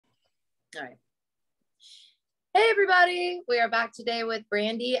All right. Hey, everybody. We are back today with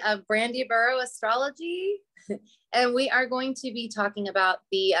Brandy of Brandy Burrow Astrology. And we are going to be talking about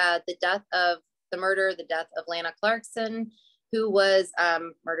the death of Lana Clarkson, who was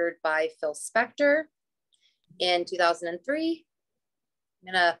murdered by Phil Spector in 2003.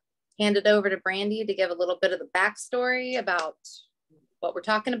 I'm going to hand it over to Brandy to give a little bit of the backstory about what we're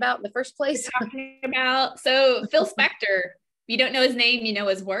talking about in the first place. So Phil Spector, if you don't know his name, you know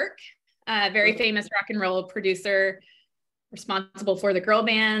his work. Very famous rock and roll producer, responsible for the girl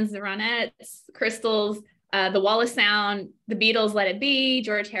bands, the Ronettes, Crystals, the Wall of Sound, the Beatles, Let It Be,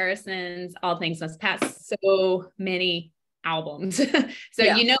 George Harrison's All Things Must Pass. So many albums.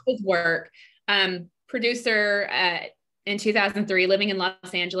 You know his work. Producer in 2003, living in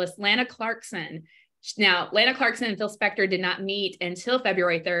Los Angeles, Lana Clarkson. Now, Lana Clarkson and Phil Spector did not meet until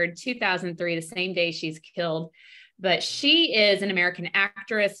February 3rd, 2003, the same day she's killed. But she is an American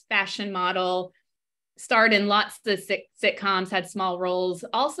actress, fashion model, starred in lots of sitcoms, had small roles,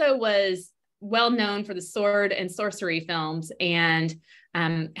 also was well known for the sword and sorcery films, and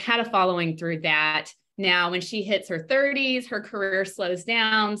had a following through that. Now, when she hits her 30s, her career slows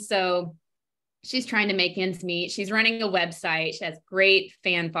down. So she's trying to make ends meet. She's running a website. She has great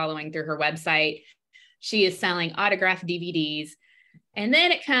fan following through her website. She is selling autographed DVDs. And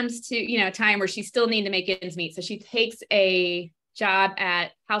then it comes to, a time where she still needs to make ends meet. So she takes a job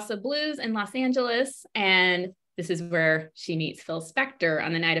at House of Blues in Los Angeles. And this is where she meets Phil Spector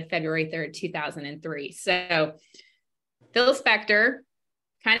on the night of February 3rd, 2003. So Phil Spector,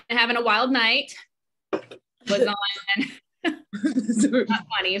 kind of having a wild night, was on, not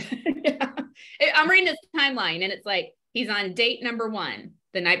funny. Yeah. I'm reading his timeline and it's like, he's on date number 1,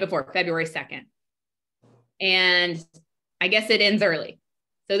 the night before, February 2nd. And I guess it ends early.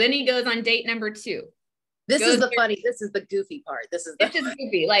 So then he goes on date number 2. This is the goofy part. It's just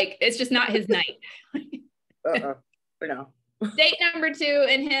goofy. Like, it's just not his night. No. Date number 2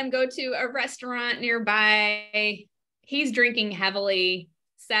 and him go to a restaurant nearby. He's drinking heavily,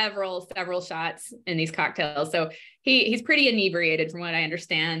 several shots in these cocktails. So he's pretty inebriated from what I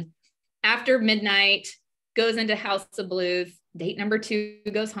understand. After midnight, goes into House of Blues. Date number 2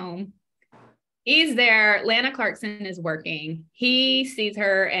 goes home. He's there. Lana Clarkson is working. He sees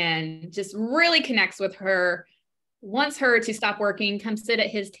her and just really connects with her, wants her to stop working, come sit at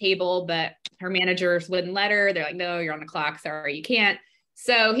his table, but her managers wouldn't let her. They're like, no, you're on the clock. Sorry, you can't.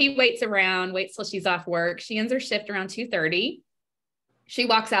 So he waits till she's off work. She ends her shift around 2:30. She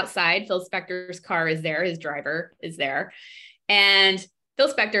walks outside. Phil Spector's car is there. His driver is there. And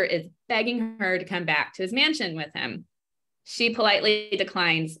Phil Spector is begging her to come back to his mansion with him. She politely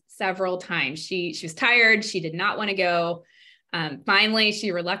declines several times. She was tired. She did not want to go. Finally,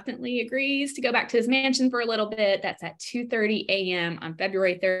 she reluctantly agrees to go back to his mansion for a little bit. That's at 2:30 a.m. on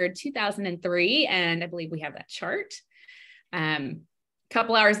February 3rd, 2003. And I believe we have that chart. A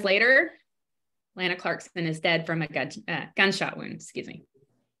couple hours later, Lana Clarkson is dead from a gunshot wound, excuse me.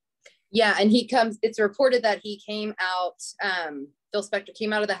 Yeah, and it's reported that he came out, Phil Spector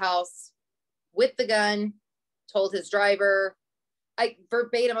came out of the house with the gun, told his driver, I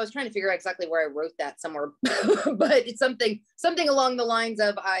was trying to figure out exactly where I wrote that somewhere, but it's something along the lines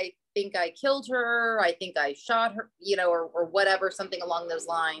of, I think I killed her, I think I shot her, or whatever, something along those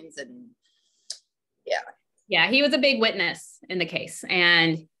lines. And yeah, he was a big witness in the case.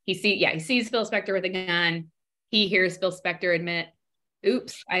 And he sees Phil Spector with a gun. He hears Phil Spector admit,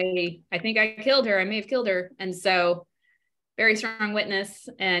 oops, I think I killed her. I may have killed her. And so very strong witness.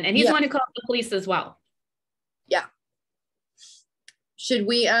 And he's the one who called the police as well. Yeah. Should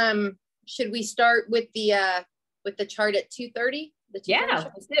we start with the chart at 2:30? Yeah,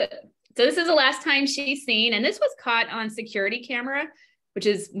 let's do it. So this is the last time she's seen, and this was caught on security camera, which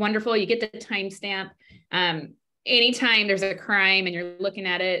is wonderful. You get the timestamp. Anytime there's a crime and you're looking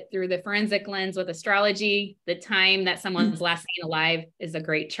at it through the forensic lens with astrology, the time that someone's last seen alive is a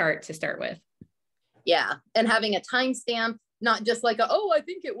great chart to start with. Yeah, and having a timestamp, not just like I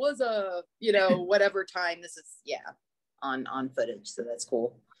think it was a whatever time. This is on footage, so that's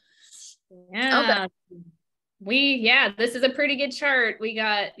cool. Yeah. Okay. This is a pretty good chart. We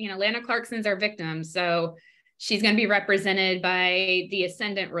got, Lana Clarkson's our victim. So she's going to be represented by the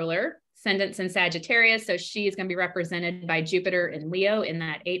ascendant ruler, ascendant's in Sagittarius. So she's going to be represented by Jupiter and Leo in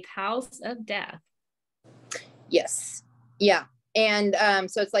that 8th house of death. Yes. Yeah. And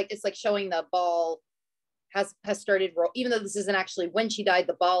so it's like showing the ball has started roll, even though this isn't actually when she died,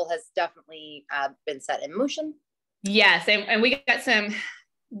 the ball has definitely been set in motion. Yes. And we got some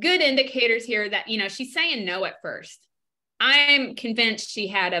good indicators here that, she's saying no at first. I'm convinced she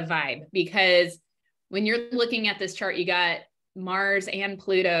had a vibe, because when you're looking at this chart, you got Mars and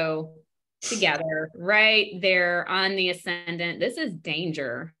Pluto together right there on the ascendant. This is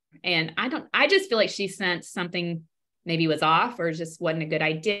danger. And I just feel like she sensed something maybe was off or just wasn't a good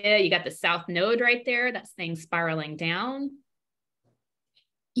idea. You got the South Node right there. That thing spiraling down.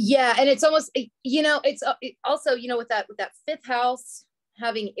 Yeah. And it's almost, it's also, with that fifth house,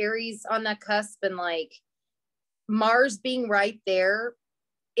 having Aries on that cusp and like Mars being right there,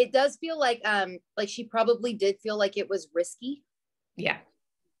 it does feel like she probably did feel like it was risky. Yeah.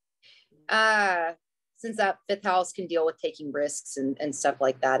 Since that fifth house can deal with taking risks and stuff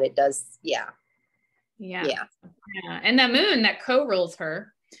like that, it does. Yeah. And the moon that co-rules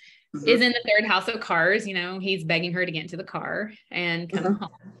her is in the third house of cars. He's begging her to get into the car and come home.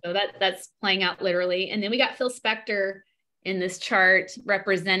 So that's playing out literally. And then we got Phil Spector in this chart,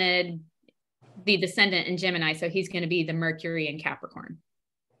 represented the descendant in Gemini. So he's going to be the Mercury in Capricorn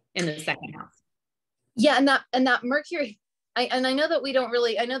in the second house. Yeah. And that Mercury, I know that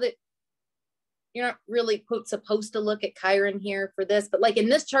I know that you're not really quote supposed to look at Chiron here for this, but like in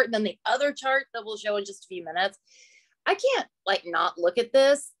this chart and then the other chart that we'll show in just a few minutes, I can't like not look at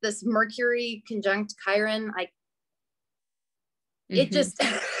this Mercury conjunct Chiron. It just,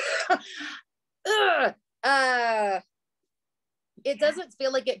 it doesn't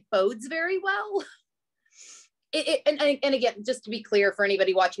feel like it bodes very well. And again, just to be clear for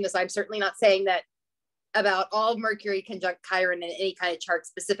anybody watching this, I'm certainly not saying that about all Mercury conjunct Chiron in any kind of chart,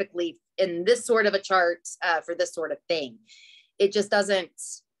 specifically in this sort of a chart for this sort of thing. It just doesn't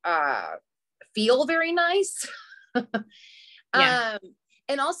feel very nice.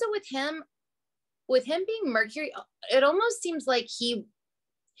 And also with him being Mercury, it almost seems like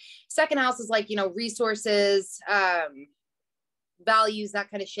second house is like, resources, values,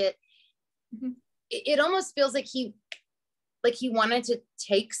 that kind of shit. It almost feels like he wanted to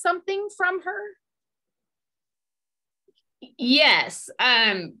take something from her. Yes.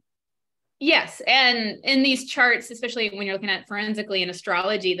 Yes. And in these charts, especially when you're looking at forensically in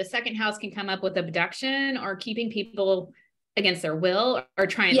astrology, the second house can come up with abduction or keeping people against their will or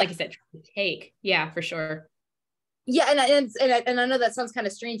trying, like you said, trying to take. Yeah, for sure. Yeah. And I know that sounds kind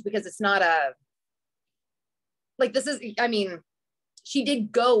of strange because it's not this is, I mean, she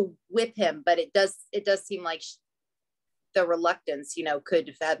did go with him, but it does seem like the reluctance,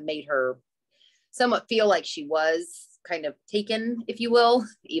 could have made her somewhat feel like she was kind of taken, if you will,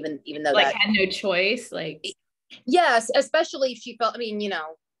 even though like had no choice. Like, yes, especially if she felt, I mean,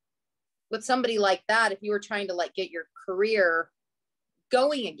 with somebody like that, if you were trying to like get your career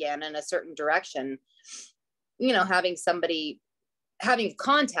going again in a certain direction, having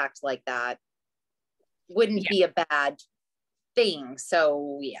contact like that wouldn't be a bad thing.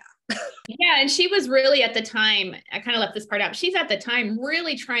 So yeah. And she was really at the time, I kind of left this part out. She's at the time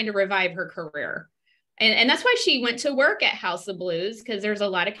really trying to revive her career. And that's why she went to work at House of Blues, because there's a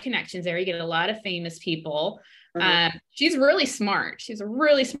lot of connections there. You get a lot of famous people. She's really smart. She's a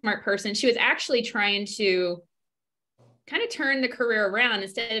really smart person. She was actually trying to kind of turn the career around.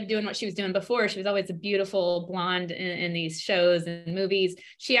 Instead of doing what she was doing before, she was always a beautiful blonde in these shows and movies.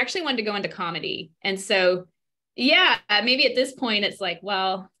 She actually wanted to go into comedy. And so, yeah, maybe at this point it's like,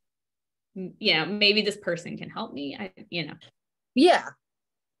 well, maybe this person can help me.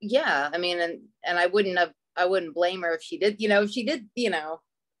 Yeah. I mean, and I wouldn't blame her if she did, should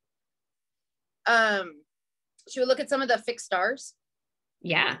we look at some of the fixed stars?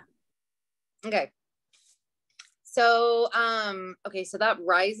 Yeah. Okay. So, so that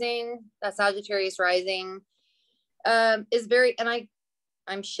rising, that Sagittarius rising, is very, and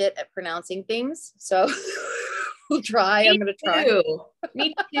I'm shit at pronouncing things. So we'll try. I'm going to try.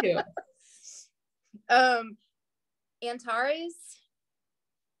 Me too. Antares,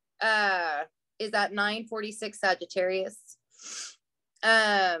 is at 946 Sagittarius.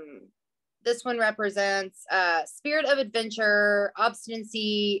 This one represents spirit of adventure,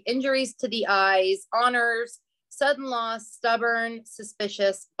 obstinacy, injuries to the eyes, honors, sudden loss, stubborn,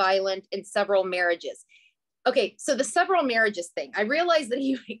 suspicious, violent, and several marriages. Okay, so the several marriages thing, I realized that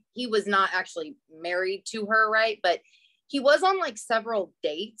he was not actually married to her, right? But he was on like several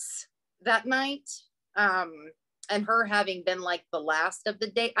dates that night. And her having been like the last of the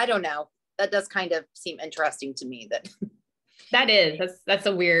date, I don't know. That does kind of seem interesting to me. That's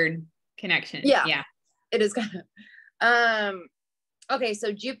a weird connection. Yeah. It is kind of, okay.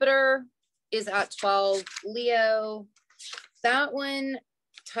 So Jupiter is at 12 Leo. That one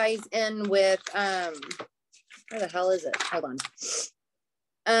ties in with, where the hell is it? Hold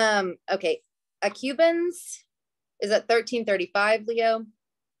on. Okay. Cubans is at 1335 Leo.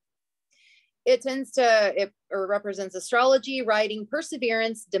 It represents astrology, writing,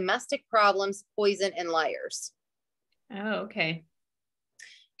 perseverance, domestic problems, poison, and liars. Oh, okay.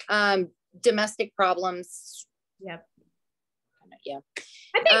 domestic problems. Yep. Yeah.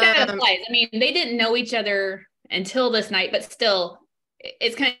 I think that applies. I mean, they didn't know each other until this night, but still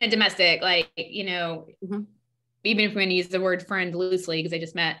it's kind of domestic. Like, you know, even if we're going to use the word friend loosely, because they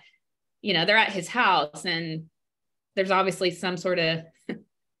just met, you know, they're at his house and there's obviously some sort of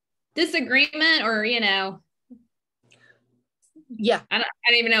disagreement or, you know. Yeah. I don't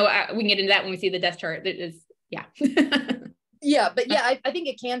even know. We can get into that when we see the death chart. It is, yeah. Yeah. But yeah, I think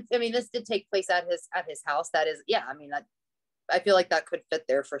it can. I mean, this did take place at his house. That is, yeah. I mean, I feel like that could fit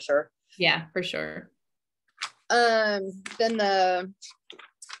there for sure. Yeah, for sure. Then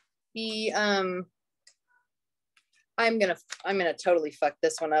I'm gonna totally fuck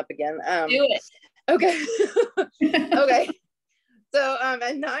this one up again. Do it. Okay. Okay. So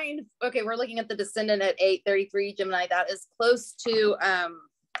at 9, okay, we're looking at the descendant at 8:33 Gemini. That is close to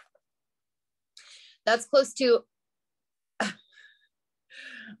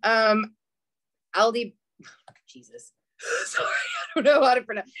Aldi. Jesus. Sorry, I don't know how to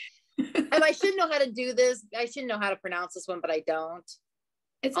pronounce. And I should know how to do this. I should know how to pronounce this one, but I don't.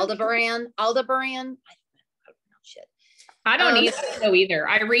 It's Aldebaran. I don't know how to pronounce shit. I don't know either.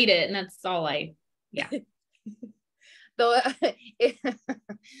 I read it and that's all yeah.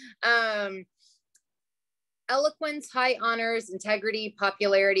 Eloquence, high honors, integrity,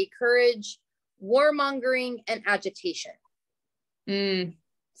 popularity, courage, warmongering, and agitation.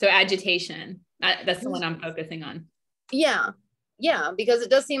 So agitation. That's the one I'm focusing on. Yeah. Yeah. Because it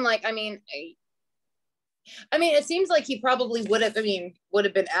does seem like, I mean, it seems like he probably would have been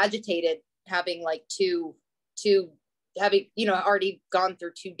agitated having like having, you know, already gone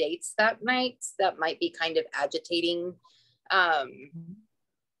through 2 dates that night. That might be kind of agitating.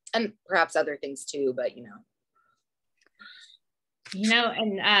 And perhaps other things too, but you know,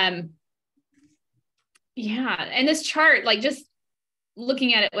 and yeah. And this chart, like just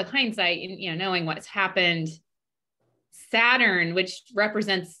looking at it with hindsight and, you know, knowing what's happened, Saturn, which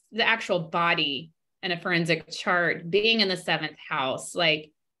represents the actual body in a forensic chart, being in the 7th house,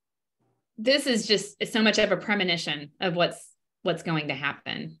 like this is just so much of a premonition of what's going to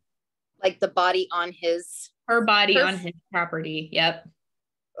happen. Like the body on her body on his property. Yep.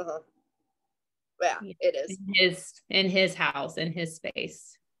 Yeah, it is in his house, in his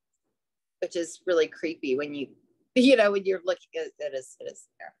space, which is really creepy when when you're looking at it. Is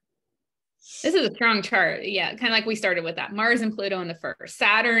there. This is a strong chart. Yeah, kind of like we started with that. Mars and Pluto in the 1st,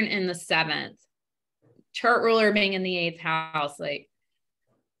 Saturn in the 7th, chart ruler being in the 8th house. Like,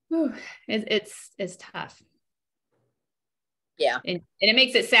 whew, it's tough. Yeah. And it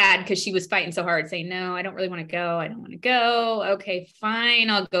makes it sad because she was fighting so hard, saying, no, I don't really want to go. I don't want to go. Okay,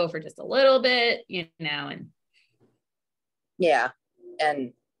 fine. I'll go for just a little bit, you know, and. Yeah.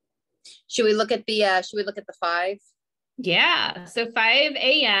 And should we look at the 5? Yeah. So 5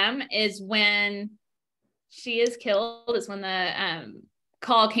 a.m. is when she is killed. It's when the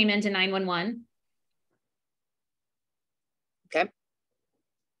call came into 911. Okay.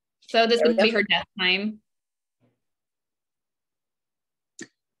 So this would be her death time.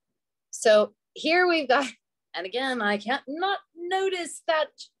 So here we've got, and again, I can't not notice that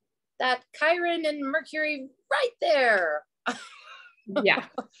Chiron and Mercury right there. Yeah.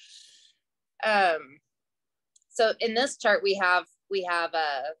 So in this chart, we have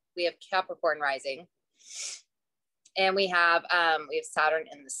Capricorn rising, and we have Saturn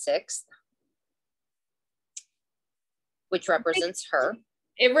in the 6th, which represents her.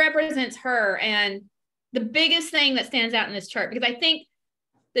 It represents her. And the biggest thing that stands out in this chart, because I think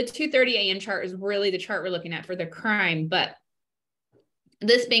the 2:30 a.m. chart is really the chart we're looking at for the crime, but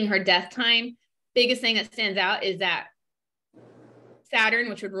this being her death time, biggest thing that stands out is that Saturn,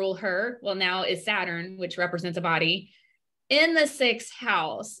 which would rule her, well, now is Saturn, which represents a body, in the 6th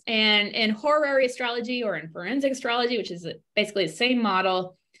house. And in horary astrology or in forensic astrology, which is basically the same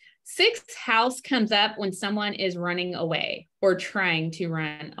model, 6th house comes up when someone is running away or trying to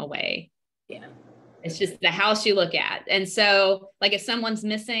run away. Yeah. It's just the house you look at. And so like if someone's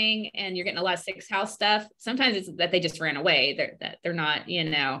missing and you're getting a lot of 6th house stuff, sometimes it's that they just ran away. They're not, you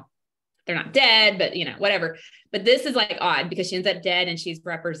know, they're not dead, but you know, whatever. But this is like odd because she ends up dead and she's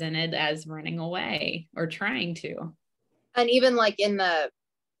represented as running away or trying to. And even like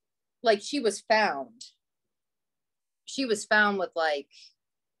she was found with like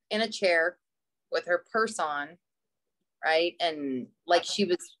in a chair with her purse on, right? And like she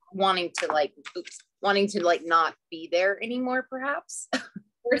was wanting to not be there anymore, perhaps.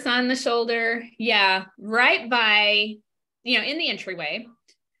 Purse on the shoulder. Yeah. Right by, you know, in the entryway.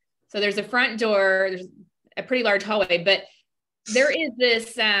 So there's a front door, there's a pretty large hallway, but there is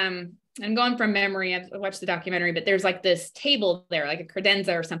this I'm going from memory. I've watched the documentary, but there's like this table there, like a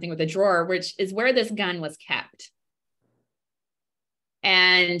credenza or something with a drawer, which is where this gun was kept.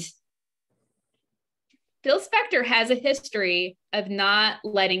 And Phil Spector has a history of not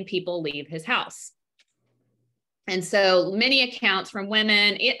letting people leave his house. And so many accounts from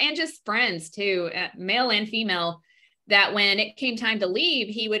women and just friends too, male and female, that when it came time to leave,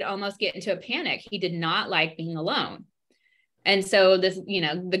 he would almost get into a panic. He did not like being alone. And so this,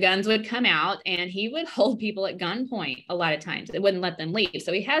 the guns would come out and he would hold people at gunpoint a lot of times. It wouldn't let them leave.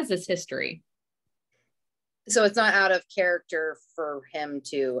 So he has this history. So it's not out of character for him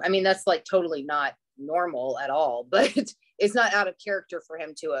to, I mean, that's like totally not normal at all, but it's not out of character for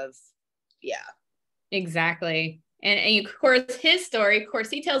him to have, yeah. Exactly. And of course, his story, of course,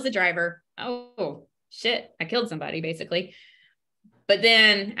 he tells the driver, oh, shit, I killed somebody, basically. But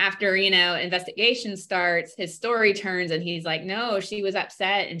then after, investigation starts, his story turns and he's like, no, she was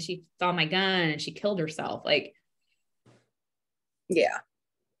upset and she saw my gun and she killed herself. Like, yeah.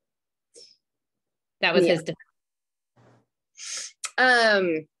 That was his defense.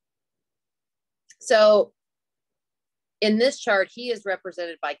 So in this chart, he is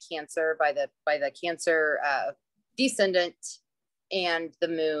represented by Cancer, by the Cancer descendant and the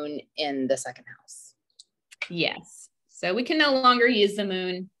moon in the second house. Yes. So we can no longer use the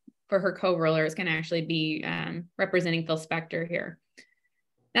moon for her co-ruler. It's going to actually be representing Phil Spector here.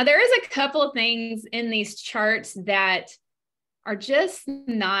 Now, there is a couple of things in these charts that are just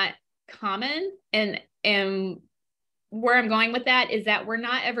not common. And where I'm going with that is that we're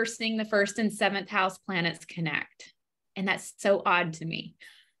not ever seeing the first and seventh house planets connect. And that's so odd to me.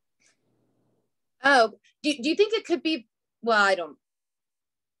 Oh, do you think it could be,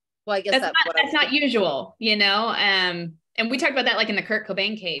 I guess that's not usual, and we talked about that like in the Kurt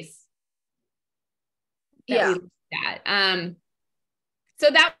Cobain case. Yeah. So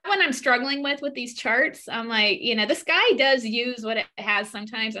that one I'm struggling with these charts. I'm like, this guy does use what it has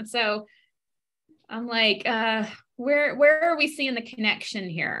sometimes. And so I'm like, where are we seeing the connection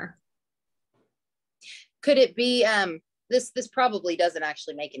here? Could it be, this probably doesn't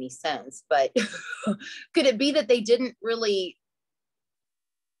actually make any sense, but could it be that they didn't really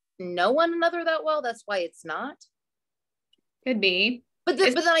know one another that well? That's why it's not. Could be. But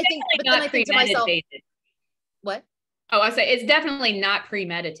then I think to myself, what? Oh, I say it's definitely not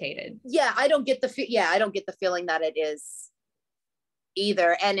premeditated. Yeah, I don't get the feeling that it is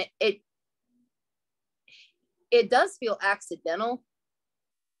either, and it does feel accidental.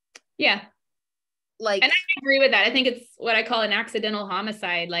 Yeah. Like, and I agree with that. I think it's what I call an accidental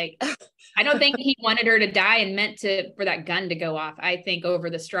homicide. Like, I don't think he wanted her to die and meant for that gun to go off. I think over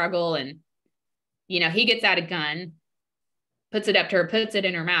the struggle and, he gets out a gun, puts it up to her, puts it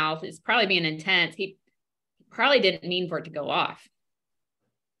in her mouth. It's probably being intense. He probably didn't mean for it to go off.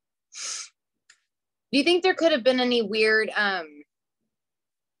 Do you think there could have been any weird, I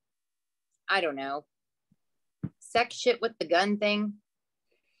don't know, sex shit with the gun thing?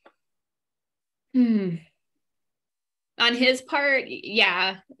 On his part,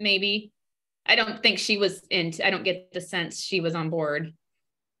 yeah, maybe. I don't think she was I don't get the sense she was on board.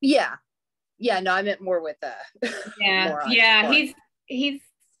 Yeah. No, I meant more with yeah.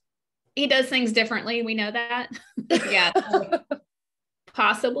 He does things differently. We know that. Yeah.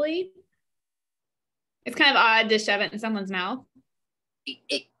 Possibly. It's kind of odd to shove it in someone's mouth.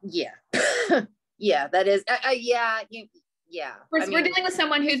 Yeah. Yeah, that is. Yeah. We're dealing with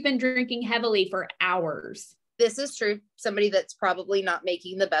someone who's been drinking heavily for hours. This is true. Somebody that's probably not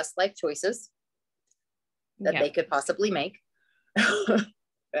making the best life choices that they could possibly make.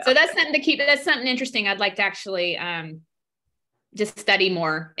 Yeah. So that's something to keep. That's something interesting. I'd like to actually just study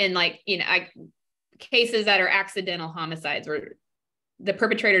more in cases that are accidental homicides where the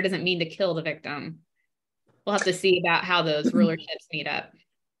perpetrator doesn't mean to kill the victim. We'll have to see about how those rulerships meet up.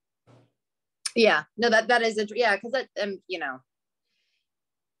 Yeah, no, that is yeah, because that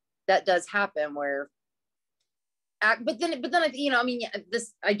that does happen where. But then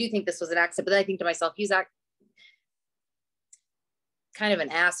I do think this was an accident. But then I think to myself, he's kind of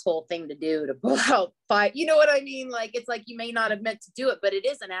an asshole thing to do to pull out five. You know what I mean? Like, it's like you may not have meant to do it, but it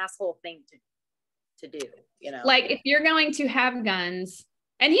is an asshole thing to do. Like if you're going to have guns,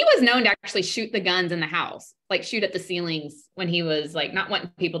 and he was known to actually shoot the guns in the house, like shoot at the ceilings when he was like not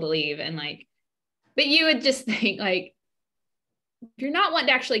wanting people to leave, and like. But you would just think like, if you're not wanting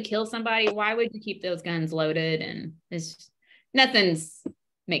to actually kill somebody, why would you keep those guns loaded? And it's just, nothing's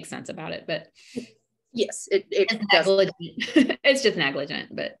makes sense about it, but yes, it's negligent. It's just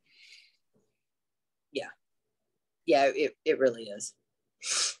negligent, but yeah, it really is.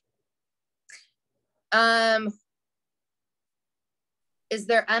 is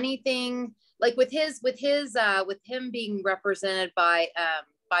there anything like with him being represented by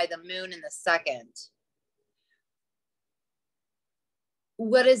the moon in the second?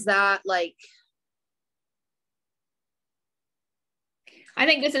 What is that like? I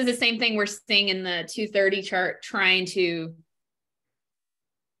think this is the same thing we're seeing in the 230 chart, trying to,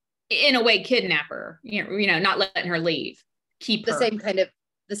 in a way, kidnap her, not letting her leave, keep the her. same kind of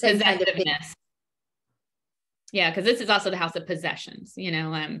thing. Yeah, because this is also the house of possessions,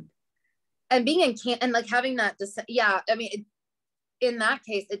 and being in and like having that, yeah, I mean, in that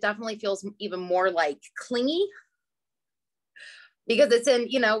case, it definitely feels even more like clingy, because it's in,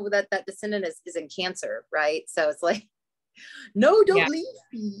 that descendant is in Cancer, right? So it's like, no, don't leave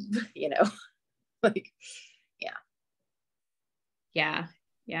me, like, yeah,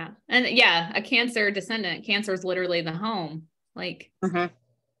 and a Cancer descendant. Cancer is literally the home, like,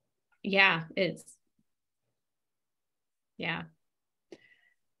 it's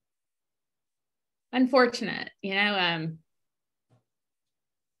unfortunate, I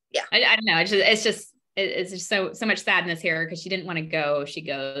don't know, it's just so much sadness here, because she didn't want to go, she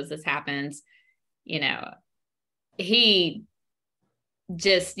goes, this happens, he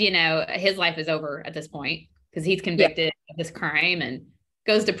just, his life is over at this point, because he's convicted of this crime and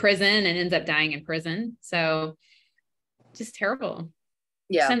goes to prison and ends up dying in prison. So just terrible.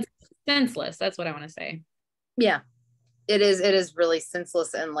 Senseless, that's what I want to say. It is really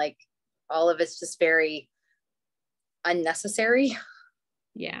senseless, and like all of it's just very unnecessary.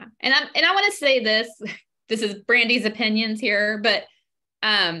 And I want to say this is Brandy's opinions here, but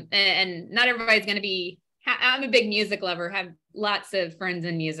and not everybody's going to be, I'm a big music lover, have lots of friends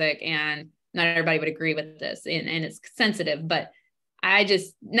in music, and not everybody would agree with this, and it's sensitive, but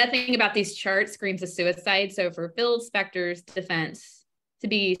nothing about these charts screams of suicide. So for Phil Spector's defense to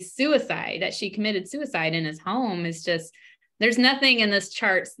be suicide, that she committed suicide in his home, is just, there's nothing in this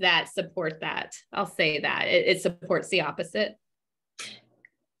charts that support that. I'll say that it supports the opposite.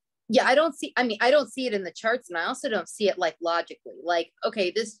 I don't see it in the charts, and I also don't see it like logically, like,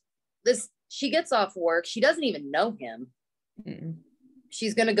 okay, this she gets off work, she doesn't even know him.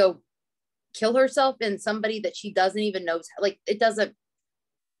 She's gonna go kill herself in somebody that she doesn't even know. Like, it doesn't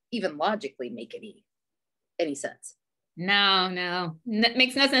even logically make any sense. No, it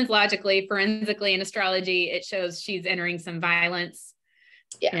makes no sense logically. Forensically, in astrology, it shows she's entering some violence,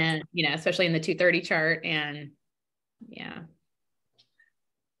 and especially in the 230 chart. And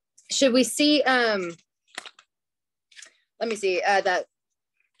should we see let me see that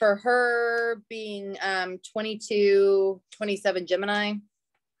for her being 22 27 Gemini.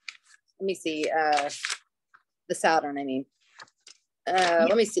 Let me see the Saturn, I mean,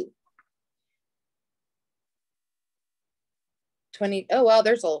 let me see, 20, oh wow,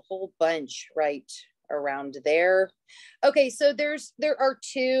 there's a whole bunch right around there. Okay, so there are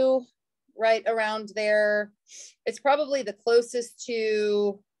two right around there. It's probably the closest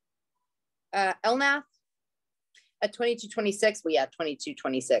to Elnath at 22 26. Well, 22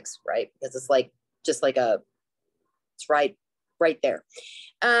 26, right? Because it's like just like it's right there.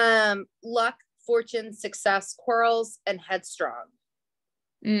 Luck, fortune, success, quarrels, and headstrong.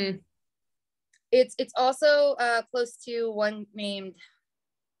 It's also close to one named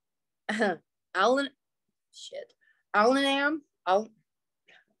Allanam,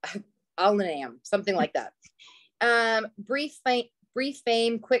 something like that. Brief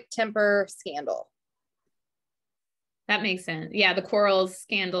fame, quick temper, scandal. That makes sense. Yeah, the quarrels,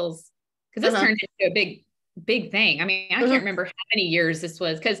 scandals, because this turned into a big thing. I mean, I can't remember how many years this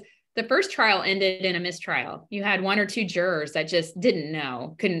was, because the first trial ended in a mistrial. You had one or two jurors that just didn't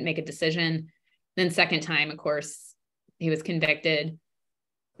know, couldn't make a decision. Then second time, of course, he was convicted.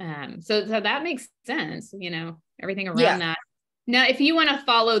 So that makes sense, everything around that. Now, if you want to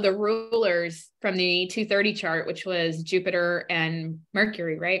follow the rulers from the 230 chart, which was Jupiter and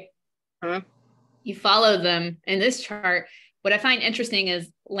Mercury, right? You follow them in this chart. What I find interesting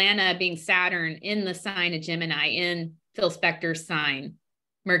is Lana being Saturn in the sign of Gemini, in Phil Spector's sign,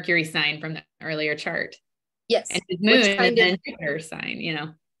 Mercury sign from the earlier chart. Yes. And his moon is in Jupiter's sign,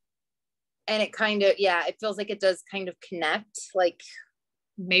 And it kind of, it feels like it does kind of connect. Like,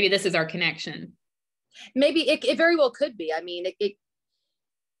 maybe this is our connection. Maybe it very well could be. I mean,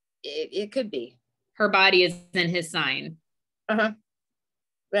 it could be. Her body is in his sign.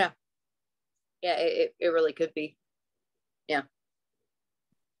 Yeah, it really could be. Yeah.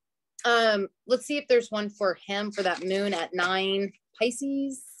 Let's see if there's one for him for that moon at 9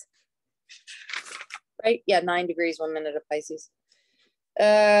 Pisces. Right? Yeah, 9 degrees, 1 minute of Pisces.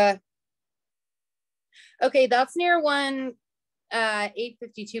 Okay, that's near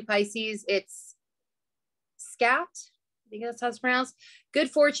 852 Pisces. It's Scat. think that's how it's pronounced. Good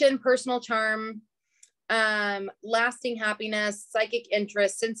fortune, personal charm, lasting happiness, psychic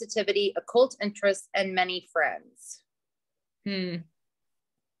interest, sensitivity, occult interest, and many friends. He did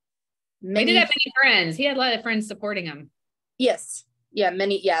have many friends. He had a lot of friends supporting him. Yes. Yeah,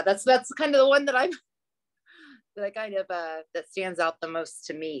 many. Yeah, that's kind of the one that that stands out the most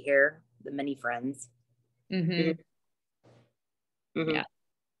to me here. The many friends. Yeah.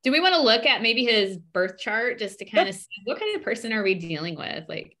 Do we want to look at maybe his birth chart just to kind of see what kind of person are we dealing with?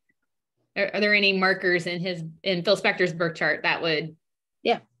 Like, are there any markers in Phil Spector's birth chart that would?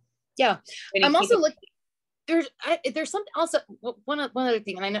 Yeah. I'm also looking. There's something also. One other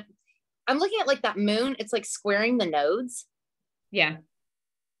thing, and I know I'm looking at like that moon. It's like squaring the nodes. Yeah.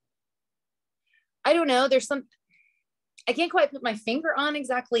 I don't know. There's some. I can't quite put my finger on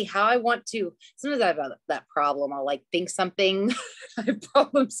exactly how I want to. Sometimes I have that problem. I'll like think something. I have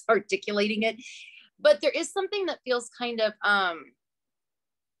problems articulating it, but there is something that feels kind of,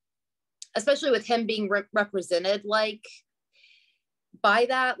 especially with him being represented like by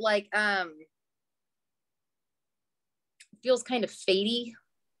that, like feels kind of fatey.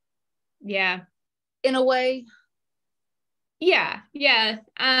 Yeah. In a way. Yeah.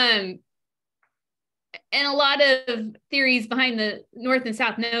 And a lot of theories behind the North and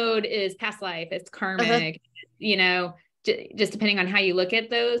South Node is past life, it's karmic, just depending on how you look at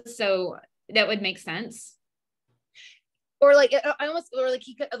those. So that would make sense. Or like,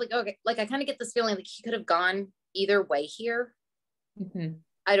 he could like, okay, like I kind of get this feeling like he could have gone either way here.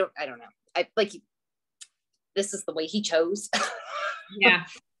 I don't know. I like, this is the way he chose. Yeah.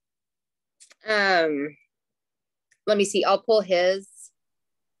 Let me see. I'll pull his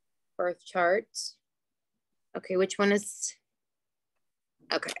birth chart. Okay, which one is?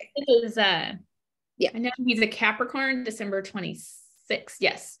 Okay. This is I know he's a Capricorn, December 26th.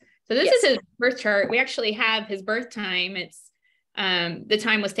 Yes. So this is his birth chart. We actually have his birth time. It's the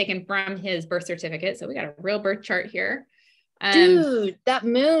time was taken from his birth certificate. So we got a real birth chart here. Dude, that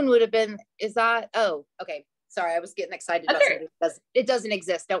moon would have been, is that, oh, okay. Sorry, I was getting excited about something. It doesn't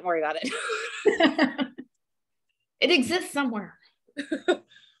exist. Don't worry about it. It exists somewhere.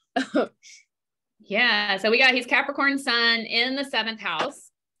 Yeah. So we got his Capricorn sun in the 7th house.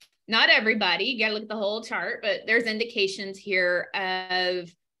 Not everybody, you got to look at the whole chart, but there's indications here of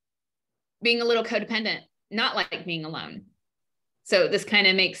being a little codependent, not like being alone. So this kind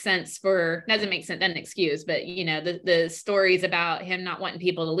of makes sense doesn't make sense, doesn't excuse, but the stories about him not wanting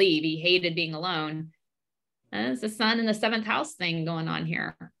people to leave. He hated being alone. There's the sun in the 7th house thing going on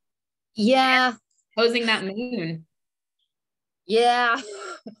here. Yeah. Opposing that moon. Yeah.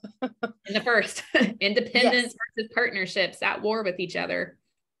 In the first, independence versus partnerships at war with each other.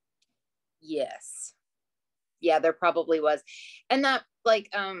 Yes. Yeah, there probably was. And that like,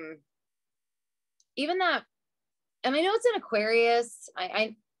 even that, and I know it's in Aquarius.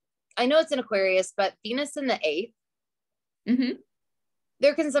 I know it's in Aquarius, but Venus in the 8th.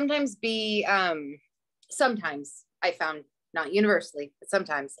 There can sometimes be, sometimes I found, not universally, but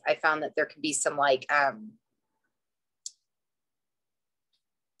sometimes I found that there can be some like,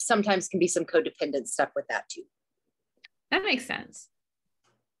 sometimes can be some codependent stuff with that too. That makes sense.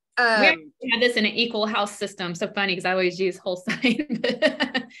 We had this in an equal house system. So funny because I always use whole sign.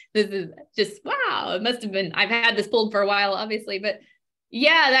 This is just, wow, it must have been, I've had this pulled for a while, obviously, but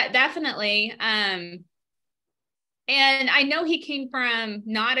yeah, that definitely. And I know he came from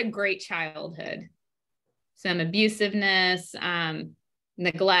not a great childhood, some abusiveness,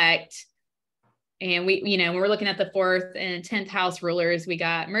 neglect. And we're looking at the 4th and 10th house rulers. We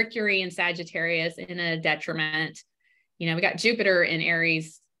got Mercury and Sagittarius in a detriment. We got Jupiter in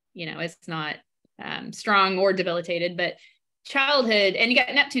Aries. It's not strong or debilitated, but childhood, and you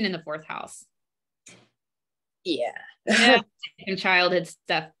got Neptune in the 4th house. Yeah. And childhood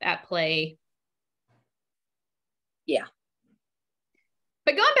stuff at play. Yeah.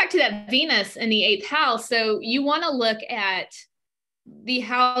 But going back to that Venus in the 8th house, so you want to look at the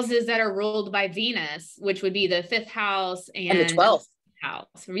houses that are ruled by Venus, which would be the 5th house and the 12th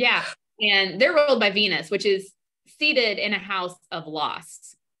house. Yeah. And they're ruled by Venus, which is seated in a house of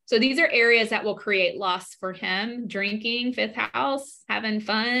loss. So these are areas that will create loss for him: drinking, 5th house, having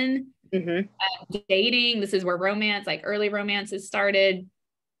fun, dating. This is where romance, like early romances started.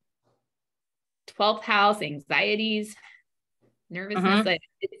 12th house, anxieties, nervousness.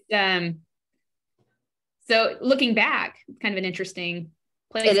 So looking back, it's kind of an interesting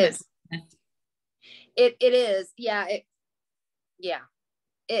place. It is. It is. Yeah.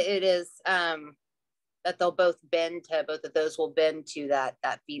 It is. That they'll both of those will bend to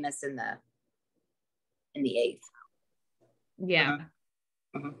that Venus in the 8th. Yeah.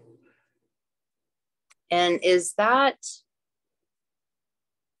 And is that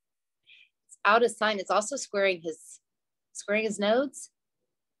out of sign? It's also squaring his nodes.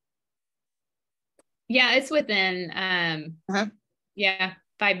 Yeah, it's within yeah,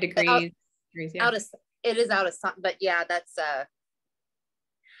 5 degrees. Yeah. It is out of sign, but yeah, that's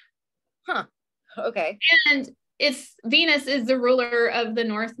okay. And it's Venus is the ruler of the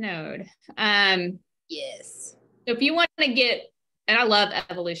North Node. Yes. So if you want to get, and I love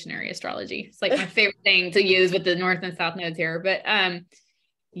evolutionary astrology. It's like my favorite thing to use with the North and South nodes here. But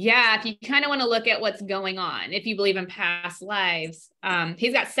yeah, if you kind of want to look at what's going on, if you believe in past lives,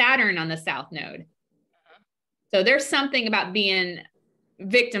 he's got Saturn on the South node. So there's something about being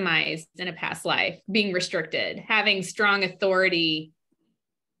victimized in a past life, being restricted, having strong authority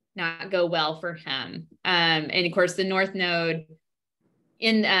not go well for him. And of course, the North Node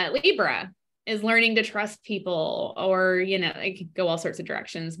in Libra is learning to trust people, or, you know, it could go all sorts of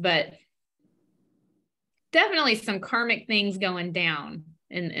directions, but definitely some karmic things going down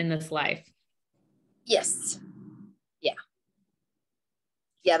in this life. Yes. Yeah.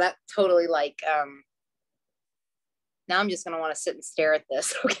 Yeah, that totally like, now I'm just going to want to sit and stare at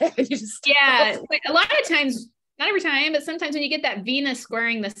this. Okay. Yeah. A lot of times, not every time, but sometimes when you get that Venus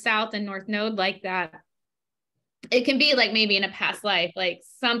squaring the South and North Node like that, it can be like maybe in a past life, like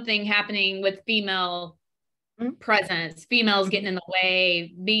something happening with female presence, females getting in the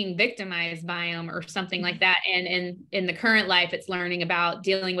way, being victimized by them or something like that. And in the current life, it's learning about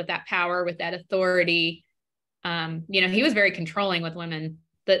dealing with that power, with that authority. You know, he was very controlling with women.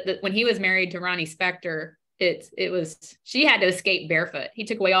 When he was married to Ronnie Spector, it was, she had to escape barefoot. He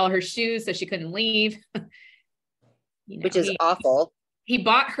took away all her shoes so she couldn't leave. You know, which is awful. He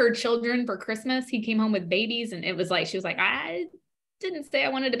bought her children for Christmas. He came home with babies, and it was like, she was like, I didn't say I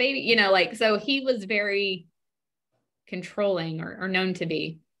wanted a baby, you know, like, so he was very controlling, or known to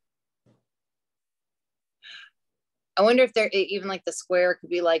be. I wonder if there, even like the square could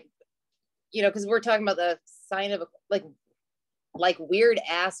be like, you know, because we're talking about the sign of like weird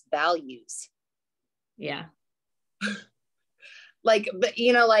ass values. Yeah. Like, but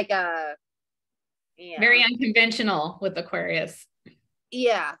you know, like yeah. Very unconventional with Aquarius.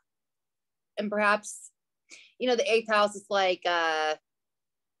 Yeah. And perhaps, you know, the 8th house is like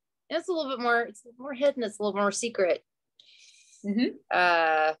it's a little bit more, it's more hidden, it's a little more secret.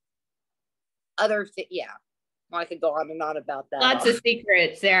 Yeah. Well, I could go on and on about that. Lots of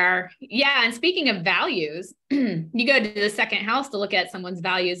secrets there. Yeah. And speaking of values, you go to the 2nd house to look at someone's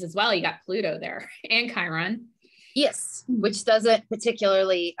values as well. You got Pluto there and Chiron. Yes, which doesn't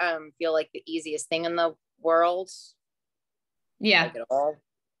particularly feel like the easiest thing in the world. Yeah. Like at all.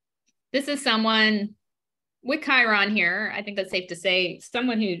 This is someone with Chiron here. I think that's safe to say,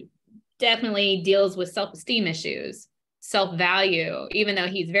 someone who definitely deals with self-esteem issues, self-value, even though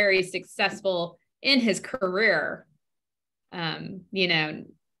he's very successful in his career, you know,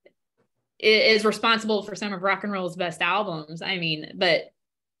 is responsible for some of rock and roll's best albums. I mean, but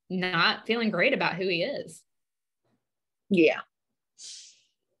not feeling great about who he is. Yeah.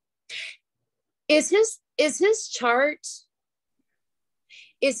 Is his chart,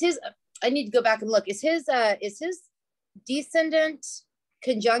 I need to go back and look. Is his descendant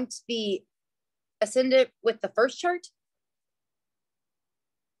conjunct the ascendant with the first chart?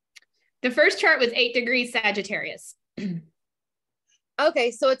 The first chart was 8 degrees Sagittarius.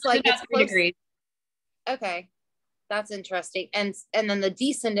 Okay, so it's like it's 3 degrees. Okay, that's interesting. And then the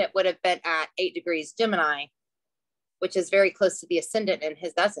descendant would have been at 8 degrees Gemini, which is very close to the ascendant in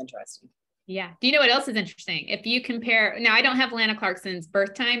his. That's interesting. Yeah. Do you know what else is interesting? If you compare, now I don't have Lana Clarkson's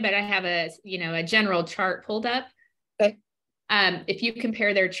birth time, but I have a general chart pulled up. Okay. If you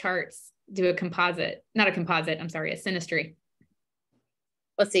compare their charts, do a composite, not a composite, I'm sorry, a synastry.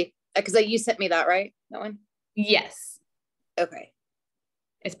 Let's see. Because you sent me that, right? That one? Yes. Okay.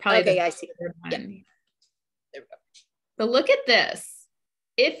 It's probably okay. I see. Yeah. There we go. So look at this.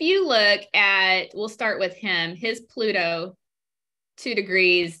 If you look at, we'll start with him, his Pluto, 2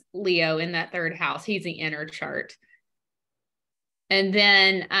 degrees Leo in that 3rd house. He's the inner chart. And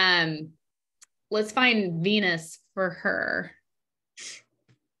then let's find Venus for her.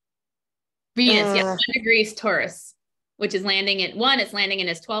 Venus, 1 degrees Taurus, which is landing it's landing in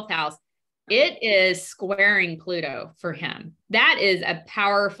his 12th house. It is squaring Pluto for him. That is a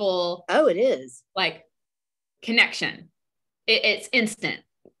powerful. Oh, it is. Like connection. It's instant.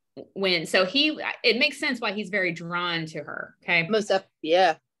 It makes sense why he's very drawn to her. Okay. Most up.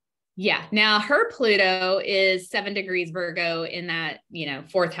 Yeah. Yeah. Now her Pluto is 7 degrees Virgo in that,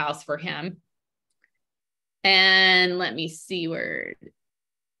 4th house for him. And let me see where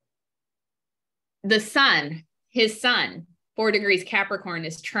his sun, 4 degrees Capricorn,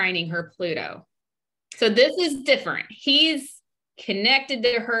 is trining her Pluto. So this is different. He's connected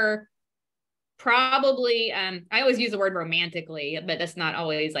to her probably, I always use the word romantically, but that's not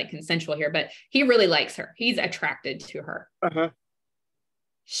always like consensual here, but he really likes her. He's attracted to her.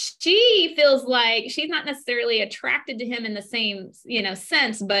 She feels like she's not necessarily attracted to him in the same,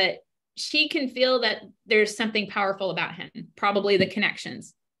 sense, but she can feel that there's something powerful about him, probably the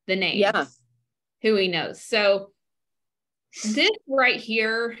connections, the name, who he knows. So this right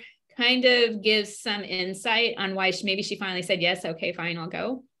here kind of gives some insight on why maybe she finally said, yes, okay, fine, I'll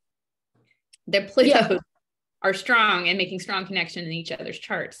go. The Plutos are strong and making strong connection in each other's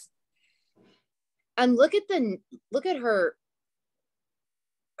charts. And look at her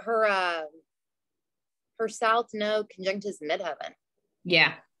South Node conjunct his midheaven.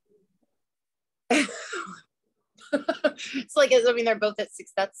 Yeah. It's like, I mean, they're both at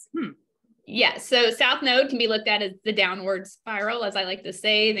 6. That's Yeah. So South Node can be looked at as the downward spiral, as I like to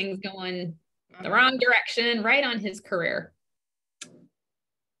say, things going the wrong direction, right on his career.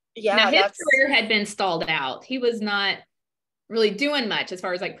 Yeah. Now, his career had been stalled out. He was not really doing much as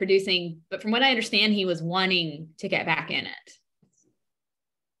far as like producing, but from what I understand, he was wanting to get back in it.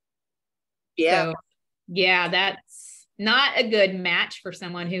 Yeah. So, yeah, that's not a good match for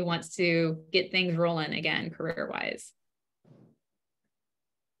someone who wants to get things rolling again, career-wise.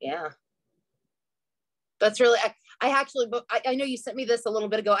 Yeah. That's really, I know you sent me this a little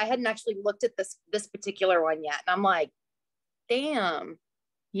bit ago. I hadn't actually looked at this particular one yet. And I'm like, damn.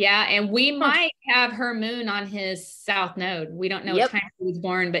 Yeah. And we might have her moon on his South Node. We don't know what time he was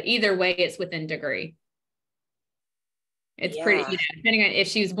born, but either way, it's within degree. It's pretty, depending on if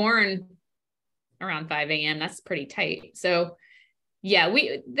she was born around 5 a.m., that's pretty tight. So yeah,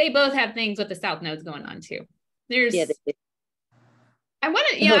 they both have things with the South Nodes going on too. I want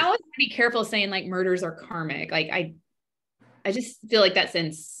to, I always want to be careful saying like murders are karmic. Like I just feel like that's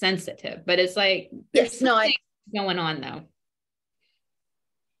insensitive, but it's like, there's something going on though.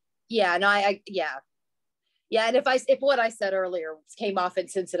 Yeah, no, yeah. And if what I said earlier came off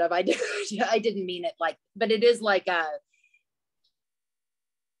insensitive, I didn't mean it like, but it is like,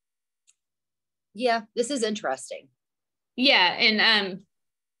 this is interesting. Yeah. And,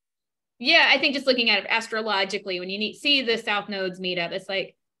 I think just looking at it astrologically, when you see the South Nodes meet up, it's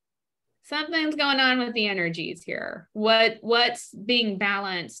like something's going on with the energies here. What's being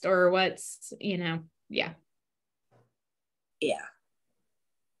balanced or what's, Yeah.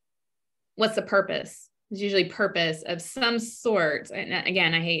 What's the purpose? There's usually purpose of some sort. And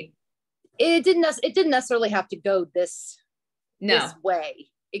again, I hate. It didn't necessarily have to go this way.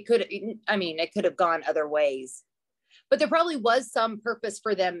 It could have gone other ways, but there probably was some purpose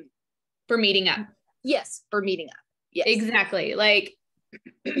for them. For meeting up. Yes. For meeting up. Yes. Exactly. Like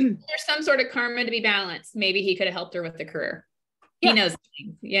there's some sort of karma to be balanced. Maybe he could have helped her with the career. Yeah. He knows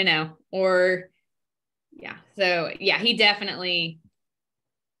things, or So he definitely,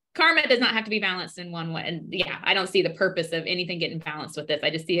 karma does not have to be balanced in one way. And I don't see the purpose of anything getting balanced with this.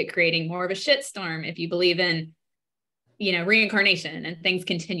 I just see it creating more of a shitstorm if you believe in, reincarnation and things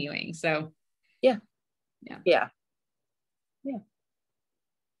continuing. So yeah.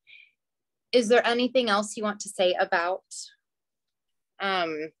 Is there anything else you want to say about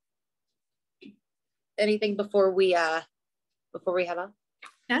anything before we head on?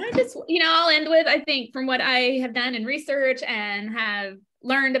 I just, I'll end with, I think from what I have done in research and have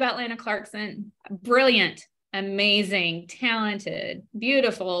learned about Lana Clarkson, brilliant, amazing, talented,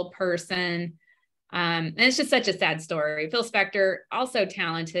 beautiful person. And it's just such a sad story. Phil Spector, also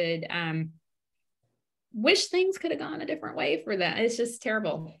talented. Wish things could have gone a different way for that. It's just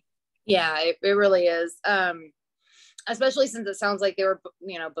terrible. Yeah, it really is. Especially since it sounds like they were,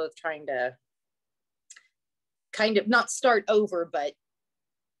 both trying to kind of not start over, but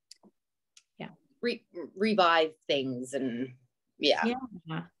revive things. And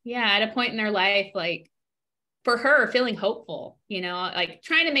at a point in their life, like for her, feeling hopeful, like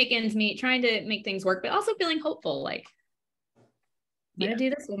trying to make ends meet, trying to make things work, but also feeling hopeful, like I'm going to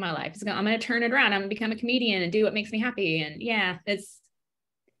do this with my life. I'm going to turn it around. I'm going to become a comedian and do what makes me happy. And it's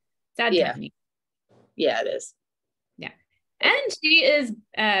sad journey. Yeah, it is. Yeah. And she is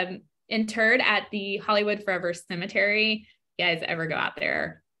interred at the Hollywood Forever Cemetery. If you guys ever go out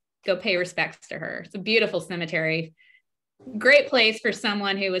there, go pay respects to her. It's a beautiful cemetery. Great place for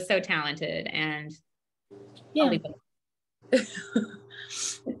someone who was so talented. And do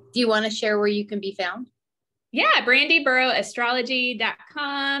you want to share where you can be found? Yeah, Brandy Burrow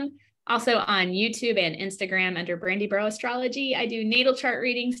astrology.com. Also on YouTube and Instagram under Brandy Burrow Astrology. I do natal chart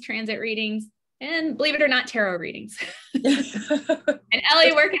readings, transit readings, and believe it or not, tarot readings. And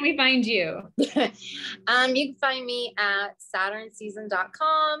Ellie, where can we find you? You can find me at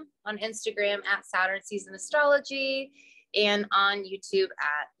saturnseason.com, on Instagram at Saturn Season Astrology, and on YouTube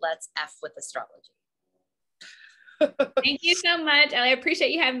at Let's F with Astrology. Thank you so much, Ellie. I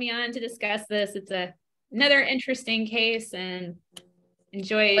appreciate you having me on to discuss this. It's another interesting case, and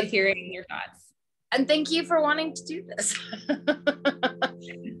enjoy hearing your thoughts. And thank you for wanting to do this.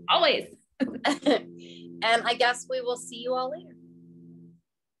 Always. And I guess we will see you all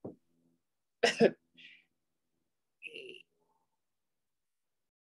later.